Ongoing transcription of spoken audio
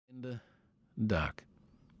and dark.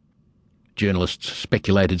 Journalists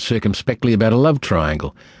speculated circumspectly about a love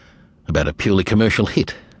triangle, about a purely commercial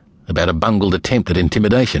hit, about a bungled attempt at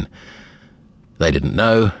intimidation. They didn't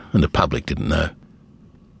know, and the public didn't know.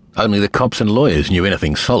 Only the cops and lawyers knew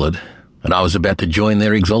anything solid, and I was about to join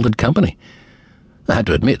their exalted company. I had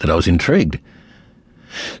to admit that I was intrigued.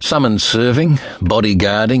 Summons serving,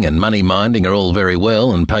 bodyguarding and money minding are all very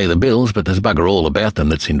well and pay the bills, but there's bugger all about them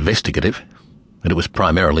that's investigative. And it was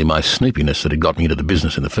primarily my snoopiness that had got me into the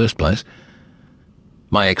business in the first place.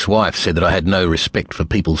 My ex-wife said that I had no respect for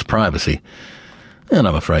people's privacy, and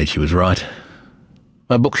I'm afraid she was right.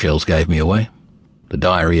 My bookshelves gave me away. The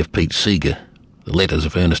Diary of Pete Seeger, the letters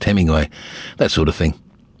of Ernest Hemingway, that sort of thing.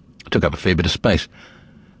 It took up a fair bit of space.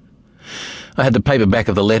 I had the paperback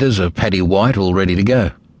of the letters of Paddy White all ready to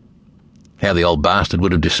go. How the old bastard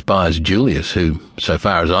would have despised Julius, who, so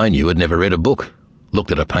far as I knew, had never read a book,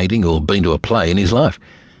 looked at a painting, or been to a play in his life.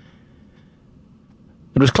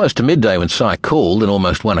 It was close to midday when Si called, and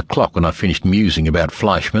almost 1 o'clock when I finished musing about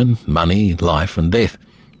Fleischmann, money, life, and death.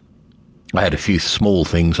 I had a few small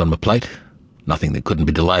things on my plate, nothing that couldn't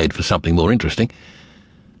be delayed for something more interesting.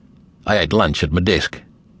 I ate lunch at my desk.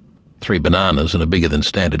 3 bananas and a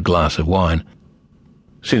bigger-than-standard glass of wine.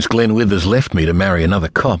 Since Glenn Withers left me to marry another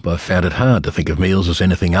cop, I've found it hard to think of meals as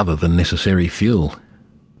anything other than necessary fuel.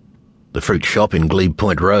 The fruit shop in Glebe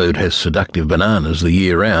Point Road has seductive bananas the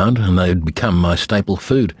year round, and they'd become my staple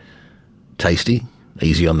food. Tasty,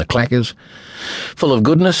 easy on the clackers, full of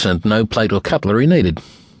goodness and no plate or cutlery needed.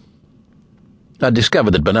 I'd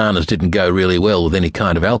discovered that bananas didn't go really well with any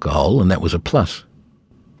kind of alcohol, and that was a plus.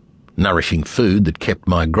 Nourishing food that kept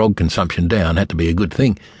my grog consumption down had to be a good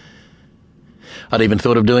thing. I'd even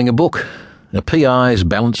thought of doing a book, a PI's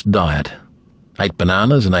balanced diet, 8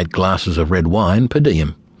 bananas and 8 glasses of red wine per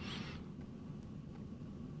diem.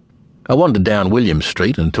 I wandered down William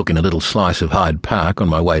Street and took in a little slice of Hyde Park on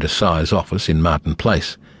my way to Si's office in Martin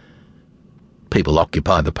Place. People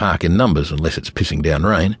occupy the park in numbers unless it's pissing down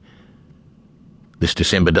rain. This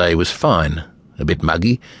December day was fine, a bit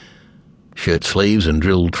muggy. Shirt sleeves and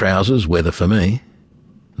drilled trousers, weather for me.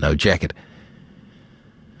 No jacket.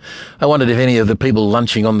 I wondered if any of the people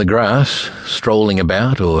lunching on the grass, strolling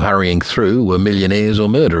about or hurrying through were millionaires or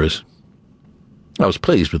murderers. I was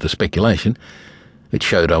pleased with the speculation. It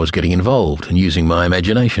showed I was getting involved and using my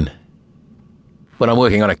imagination. When I'm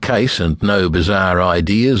working on a case and no bizarre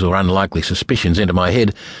ideas or unlikely suspicions enter my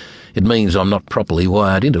head, it means I'm not properly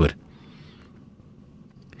wired into it.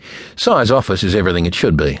 Si's office is everything it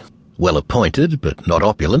should be. Well appointed, but not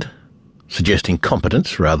opulent, suggesting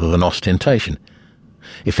competence rather than ostentation,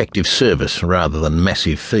 effective service rather than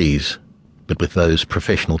massive fees, but with those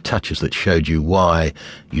professional touches that showed you why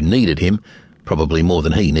you needed him, probably more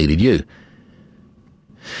than he needed you.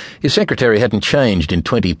 His secretary hadn't changed in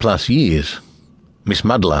 20-plus years. Miss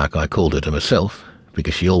Mudlark, I called her to myself,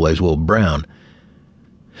 because she always wore brown.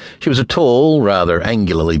 She was a tall, rather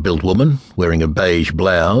angularly built woman, wearing a beige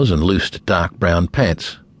blouse and loose dark brown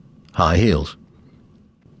pants. High heels.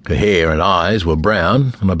 Her hair and eyes were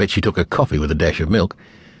brown, and I bet she took her coffee with a dash of milk.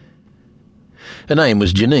 Her name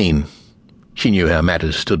was Janine. She knew how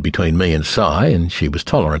matters stood between me and Si, and she was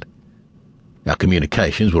tolerant. Our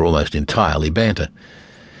communications were almost entirely banter.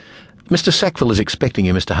 "Mr. Sackville is expecting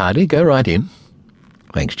you, Mr. Hardy. Go right in."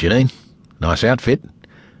 "Thanks, Janine. Nice outfit."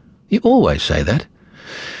 "You always say that."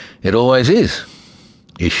 "It always is."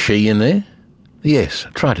 "Is she in there?" "Yes.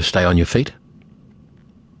 Try to stay on your feet."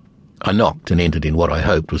 I knocked and entered in what I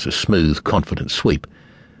hoped was a smooth, confident sweep.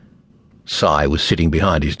 Si was sitting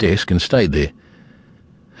behind his desk and stayed there.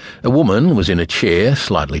 A woman was in a chair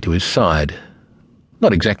slightly to his side.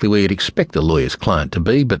 Not exactly where you'd expect a lawyer's client to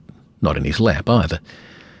be, but not in his lap either.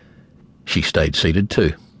 She stayed seated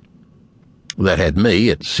too. That had me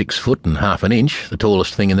at 6 foot and half an inch, the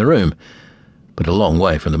tallest thing in the room, but a long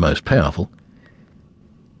way from the most powerful.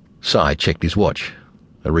 Si checked his watch,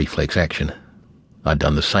 a reflex action. I'd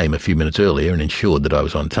done the same a few minutes earlier and ensured that I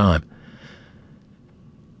was on time.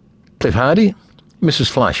 "Cliff Hardy, Mrs.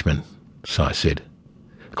 Fleischmann," Si said.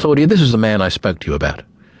 "Claudia, this is the man I spoke to you about."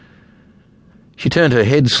 She turned her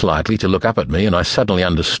head slightly to look up at me, and I suddenly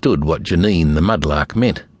understood what Janine the Mudlark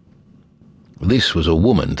meant. This was a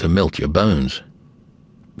woman to melt your bones.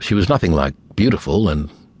 She was nothing like beautiful, and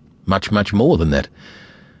much, much more than that.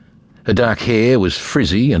 Her dark hair was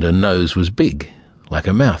frizzy and her nose was big, like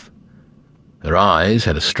her mouth. Her eyes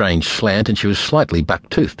had a strange slant and she was slightly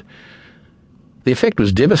buck-toothed. The effect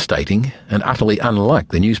was devastating and utterly unlike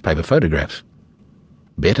the newspaper photographs.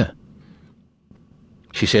 Better.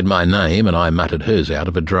 She said my name and I muttered hers out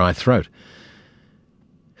of a dry throat.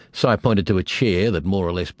 Si pointed to a chair that more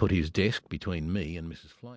or less put his desk between me and Mrs. Fleischmann.